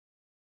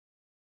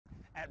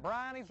At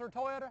Bryan Easler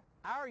Toyota,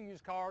 our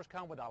used cars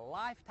come with a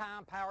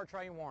lifetime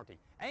powertrain warranty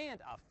and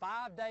a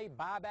 5-day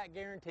buyback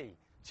guarantee.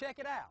 Check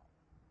it out.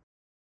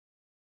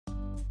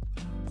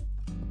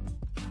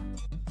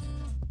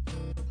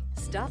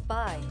 Stop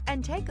by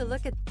and take a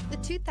look at the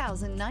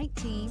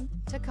 2019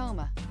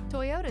 Tacoma.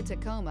 Toyota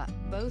Tacoma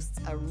boasts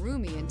a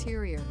roomy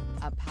interior,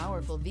 a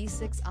powerful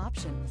V6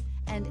 option,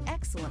 and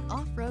excellent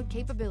off-road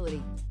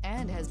capability,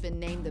 and has been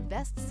named the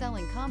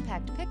best-selling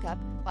compact pickup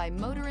by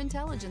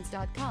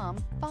MotorIntelligence.com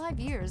 5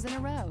 years in a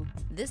row.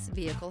 This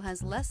vehicle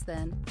has less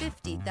than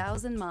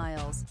 50,000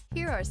 miles.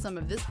 Here are some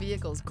of this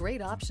vehicle's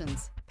great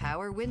options: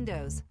 power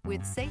windows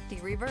with safety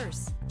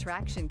reverse,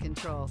 traction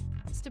control,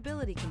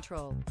 stability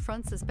control,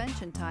 front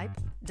suspension type,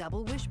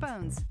 double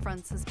wishbones,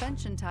 front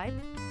suspension type,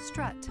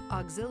 strut,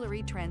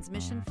 auxiliary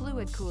transmission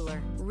fluid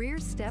cooler, rear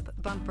step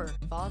bumper,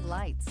 fog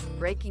lights,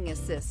 braking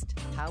assist,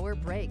 power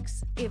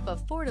brakes. If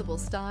affordable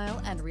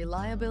style and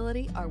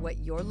reliability are what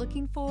you're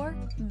looking for,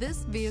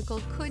 this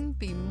vehicle couldn't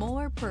be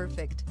more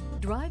perfect.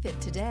 Drive it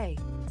today.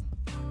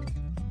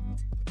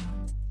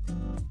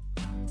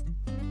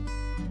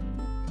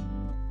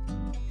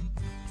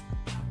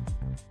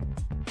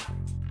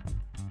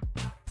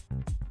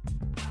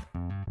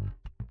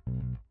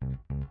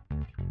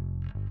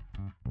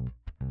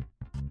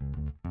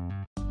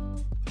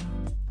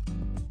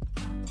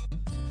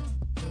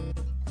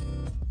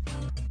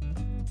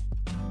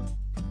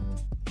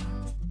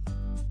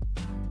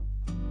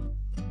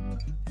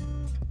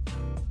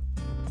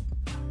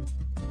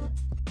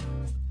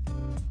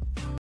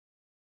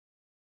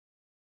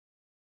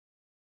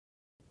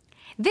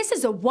 This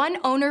is a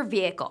one-owner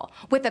vehicle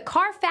with a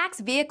CARFAX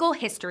Vehicle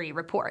History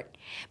Report.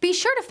 Be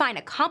sure to find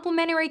a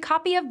complimentary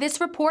copy of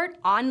this report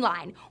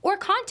online or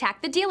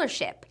contact the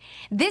dealership.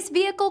 This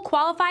vehicle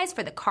qualifies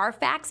for the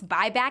CARFAX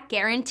Buyback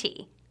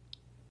Guarantee.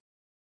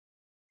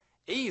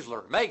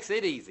 Easler makes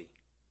it easy.